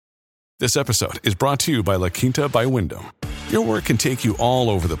This episode is brought to you by La Quinta by Wyndham. Your work can take you all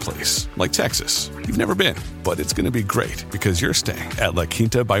over the place, like Texas. You've never been, but it's going to be great because you're staying at La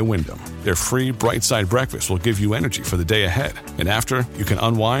Quinta by Wyndham. Their free Bright Side breakfast will give you energy for the day ahead. And after, you can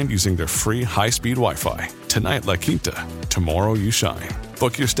unwind using their free high-speed Wi-Fi. Tonight, La Quinta. Tomorrow, you shine.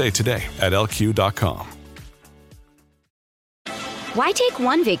 Book your stay today at LQ.com. Why take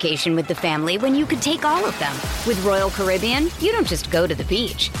one vacation with the family when you could take all of them? With Royal Caribbean, you don't just go to the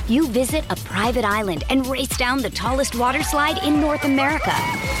beach. You visit a private island and race down the tallest water slide in North America.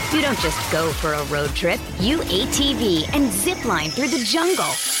 You don't just go for a road trip. You ATV and zip line through the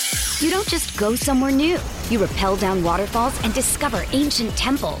jungle. You don't just go somewhere new. You rappel down waterfalls and discover ancient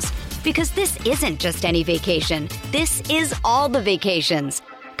temples. Because this isn't just any vacation. This is all the vacations.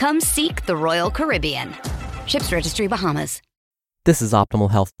 Come seek the Royal Caribbean. Ships Registry, Bahamas. This is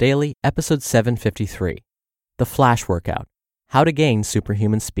Optimal Health Daily, episode 753, The Flash Workout, How to Gain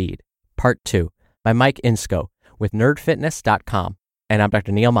Superhuman Speed, Part 2, by Mike Insko with nerdfitness.com. And I'm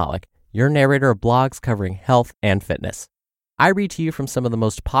Dr. Neil Malik, your narrator of blogs covering health and fitness. I read to you from some of the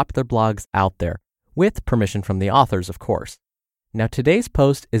most popular blogs out there, with permission from the authors, of course. Now, today's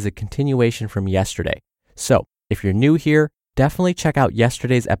post is a continuation from yesterday. So, if you're new here, definitely check out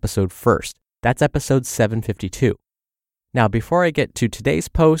yesterday's episode first. That's episode 752. Now, before I get to today's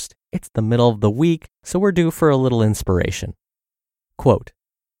post, it's the middle of the week, so we're due for a little inspiration. Quote,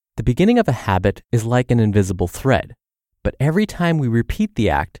 "The beginning of a habit is like an invisible thread, but every time we repeat the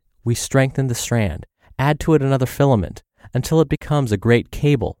act, we strengthen the strand, add to it another filament, until it becomes a great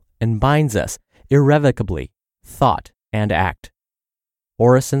cable and binds us irrevocably, thought and act."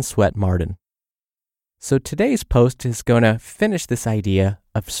 Orison Swett Marden. So today's post is going to finish this idea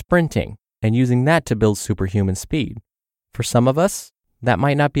of sprinting and using that to build superhuman speed. For some of us, that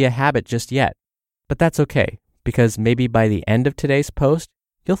might not be a habit just yet, but that's okay, because maybe by the end of today's post,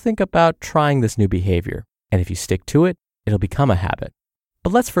 you'll think about trying this new behavior, and if you stick to it, it'll become a habit.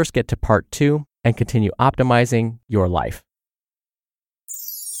 But let's first get to part 2 and continue optimizing your life.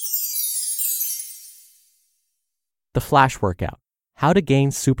 The Flash Workout, How to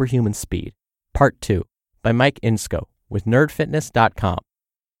Gain Superhuman Speed, Part 2, by Mike Insko with nerdfitness.com.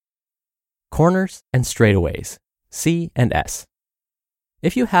 Corners and straightaways. C and S.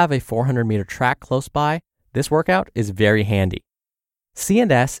 If you have a 400-meter track close by, this workout is very handy. C and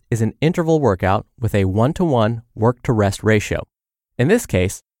S is an interval workout with a 1-to-1 work-to-rest ratio. In this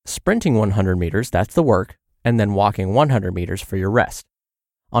case, sprinting 100 meters, that's the work, and then walking 100 meters for your rest.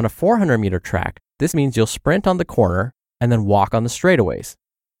 On a 400-meter track, this means you'll sprint on the corner and then walk on the straightaways.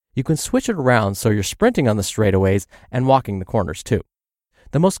 You can switch it around so you're sprinting on the straightaways and walking the corners too.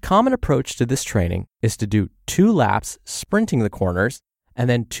 The most common approach to this training is to do 2 laps sprinting the corners and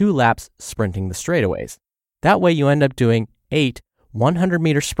then 2 laps sprinting the straightaways. That way you end up doing 8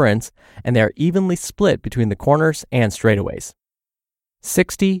 100-meter sprints, and they are evenly split between the corners and straightaways.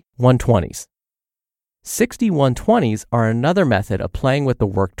 60-120s. 60-120s are another method of playing with the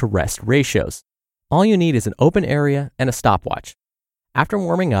work-to-rest ratios. All you need is an open area and a stopwatch. After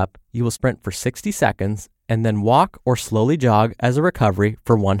warming up, you will sprint for 60 seconds and then walk or slowly jog as a recovery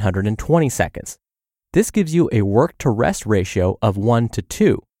for 120 seconds. This gives you a work-to-rest ratio of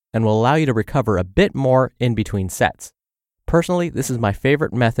 1-to-2 and will allow you to recover a bit more in between sets. Personally, this is my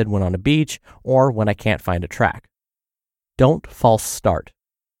favorite method when on a beach or when I can't find a track. Don't false start.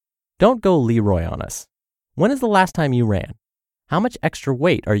 Don't go Leroy on us. When is the last time you ran? How much extra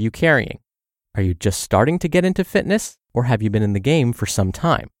weight are you carrying? Are you just starting to get into fitness, or have you been in the game for some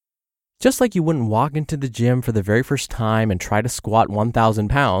time? Just like you wouldn't walk into the gym for the very first time and try to squat 1,000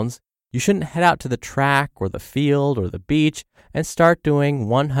 pounds, you shouldn't head out to the track or the field or the beach and start doing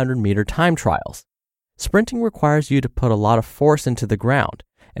 100-meter time trials. Sprinting requires you to put a lot of force into the ground,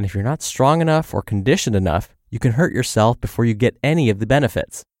 and if you're not strong enough or conditioned enough, you can hurt yourself before you get any of the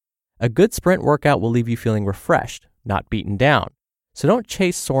benefits. A good sprint workout will leave you feeling refreshed, not beaten down. So don't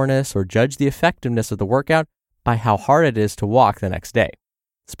chase soreness or judge the effectiveness of the workout by how hard it is to walk the next day.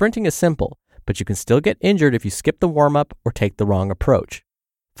 Sprinting is simple, but you can still get injured if you skip the warm-up or take the wrong approach.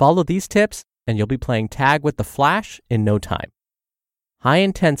 Follow these tips, and you'll be playing tag with the Flash in no time. High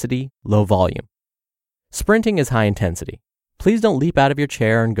intensity, low volume. Sprinting is high intensity. Please don't leap out of your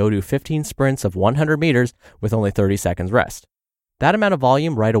chair and go do 15 sprints of 100 meters with only 30 seconds rest. That amount of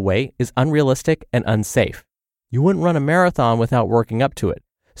volume right away is unrealistic and unsafe. You wouldn't run a marathon without working up to it,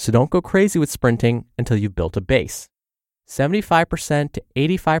 so don't go crazy with sprinting until you've built a base. 75% to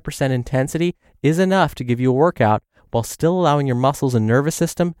 85% intensity is enough to give you a workout while still allowing your muscles and nervous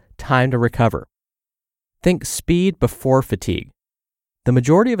system time to recover. Think speed before fatigue. The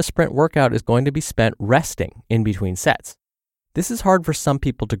majority of a sprint workout is going to be spent resting in between sets. This is hard for some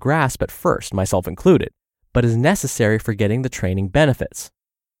people to grasp at first, myself included, but is necessary for getting the training benefits.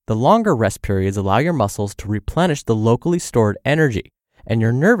 The longer rest periods allow your muscles to replenish the locally stored energy and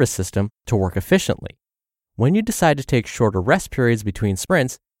your nervous system to work efficiently. When you decide to take shorter rest periods between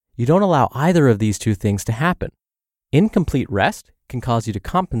sprints, you don't allow either of these two things to happen. Incomplete rest can cause you to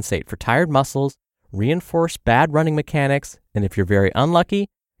compensate for tired muscles, reinforce bad running mechanics, and if you're very unlucky,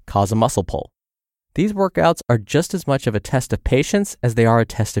 cause a muscle pull. These workouts are just as much of a test of patience as they are a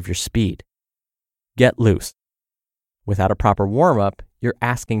test of your speed. Get loose. Without a proper warm-up, you're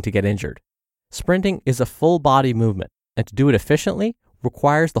asking to get injured. Sprinting is a full body movement, and to do it efficiently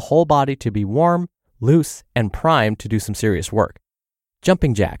requires the whole body to be warm, loose, and primed to do some serious work.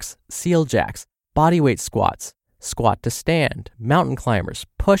 Jumping jacks, seal jacks, bodyweight squats, squat to stand, mountain climbers,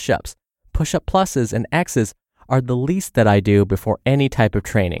 push-ups, push-up pluses, and X's are the least that I do before any type of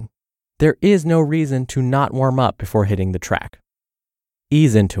training. There is no reason to not warm up before hitting the track.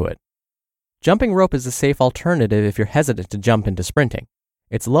 Ease into it. Jumping rope is a safe alternative if you're hesitant to jump into sprinting.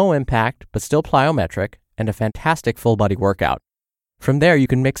 It's low impact, but still plyometric, and a fantastic full body workout. From there, you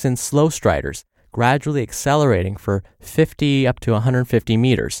can mix in slow striders, gradually accelerating for 50 up to 150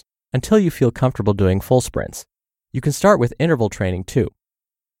 meters until you feel comfortable doing full sprints. You can start with interval training too.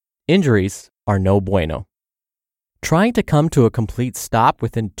 Injuries are no bueno. Trying to come to a complete stop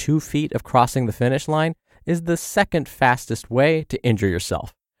within 2 feet of crossing the finish line is the second fastest way to injure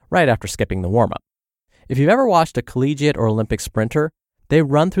yourself, right after skipping the warm-up. If you've ever watched a collegiate or Olympic sprinter, they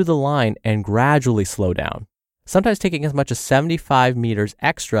run through the line and gradually slow down, sometimes taking as much as 75 meters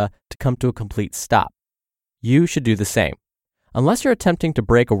extra to come to a complete stop. You should do the same. Unless you're attempting to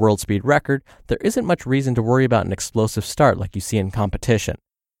break a world speed record, there isn't much reason to worry about an explosive start like you see in competition.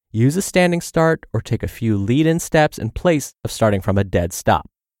 Use a standing start or take a few lead-in steps in place of starting from a dead stop.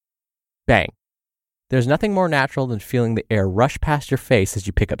 Bang. There's nothing more natural than feeling the air rush past your face as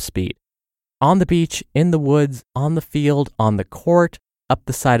you pick up speed. On the beach, in the woods, on the field, on the court, up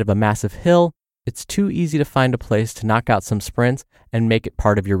the side of a massive hill, it's too easy to find a place to knock out some sprints and make it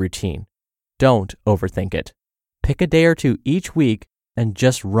part of your routine. Don't overthink it. Pick a day or two each week and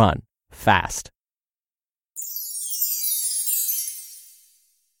just run fast.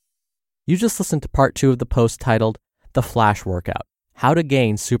 You just listened to part 2 of the post titled The Flash Workout, How to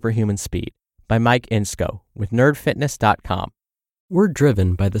Gain Superhuman Speed by Mike Insko with nerdfitness.com. We're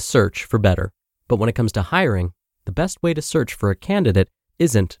driven by the search for better, but when it comes to hiring, the best way to search for a candidate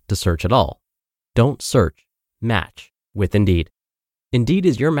isn't to search at all. Don't search, match with Indeed. Indeed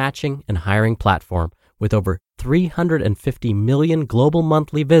is your matching and hiring platform with over 350 million global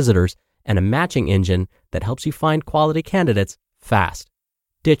monthly visitors and a matching engine that helps you find quality candidates fast.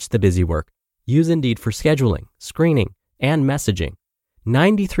 Ditch the busy work. Use Indeed for scheduling, screening, and messaging.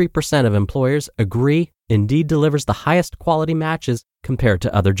 93% of employers agree Indeed delivers the highest quality matches compared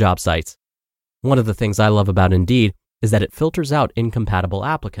to other job sites. One of the things I love about Indeed is that it filters out incompatible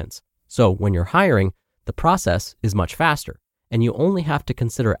applicants. So when you're hiring, the process is much faster, and you only have to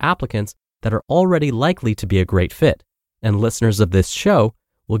consider applicants that are already likely to be a great fit. And listeners of this show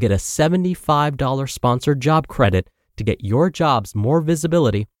will get a $75 sponsored job credit to get your jobs more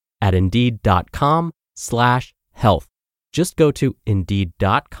visibility at Indeed.com/health. Just go to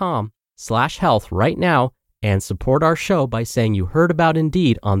Indeed.com/health right now and support our show by saying you heard about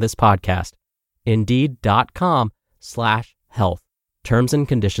Indeed on this podcast. Indeed.com/health. Terms and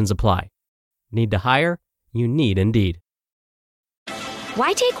conditions apply. Need to hire? You need Indeed.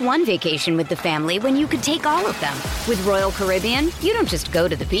 Why take one vacation with the family when you could take all of them? With Royal Caribbean, you don't just go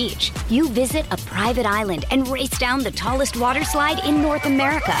to the beach. You visit a private island and race down the tallest water slide in North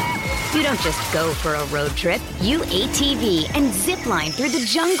America. You don't just go for a road trip. You ATV and zip line through the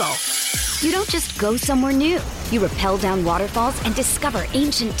jungle. You don't just go somewhere new. You rappel down waterfalls and discover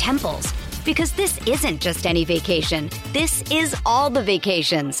ancient temples. Because this isn't just any vacation. This is all the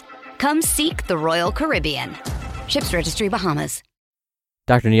vacations. Come seek the Royal Caribbean. Ships Registry, Bahamas.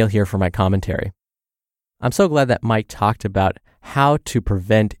 Dr. Neal here for my commentary. I'm so glad that Mike talked about how to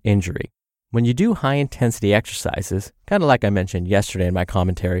prevent injury. When you do high-intensity exercises, kind of like I mentioned yesterday in my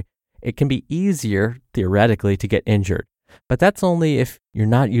commentary, it can be easier, theoretically, to get injured. But that's only if you're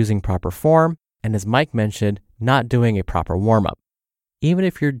not using proper form, and as Mike mentioned, not doing a proper warm-up. Even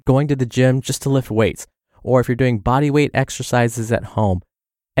if you're going to the gym just to lift weights, or if you're doing body weight exercises at home,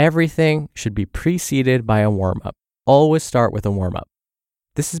 everything should be preceded by a warm-up. Always start with a warm-up.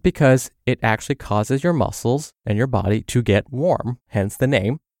 This is because it actually causes your muscles and your body to get warm, hence the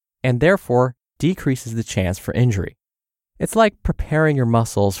name, and therefore decreases the chance for injury. It's like preparing your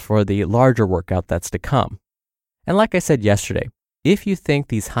muscles for the larger workout that's to come. And like I said yesterday, if you think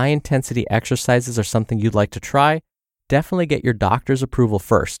these high-intensity exercises are something you'd like to try, definitely get your doctor's approval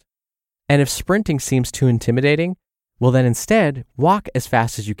first. And if sprinting seems too intimidating, well then instead, walk as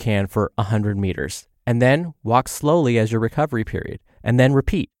fast as you can for 100 meters, and then walk slowly as your recovery period, and then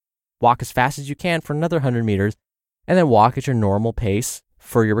repeat. Walk as fast as you can for another 100 meters, and then walk at your normal pace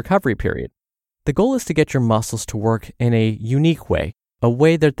for your recovery period. The goal is to get your muscles to work in a unique way, a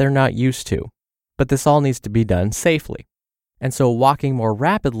way that they're not used to. But this all needs to be done safely. And so walking more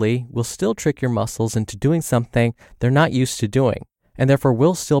rapidly will still trick your muscles into doing something they're not used to doing, and therefore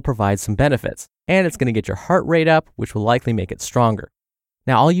will still provide some benefits. And it's going to get your heart rate up, which will likely make it stronger.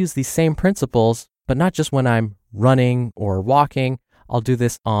 Now, I'll use these same principles, but not just when I'm running or walking. I'll do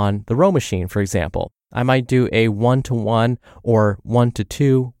this on the row machine, for example. I might do a 1-to-1 or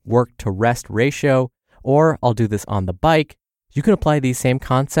 1-to-2 work-to-rest ratio, or I'll do this on the bike. You can apply these same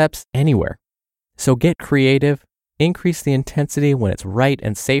concepts anywhere. So get creative, increase the intensity when it's right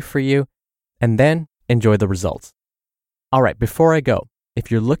and safe for you, and then enjoy the results. All right, before I go, if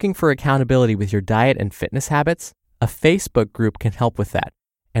you're looking for accountability with your diet and fitness habits, a Facebook group can help with that.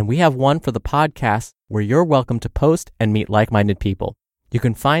 And we have one for the podcast where you're welcome to post and meet like-minded people. You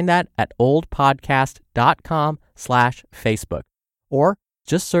can find that at oldpodcast.com/Facebook, or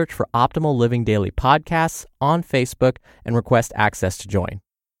just search for Optimal Living Daily Podcasts on Facebook and request access to join.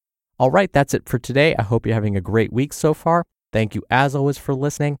 All right, that's it for today. I hope you're having a great week so far. Thank you as always for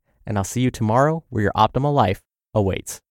listening, and I'll see you tomorrow where your optimal life awaits.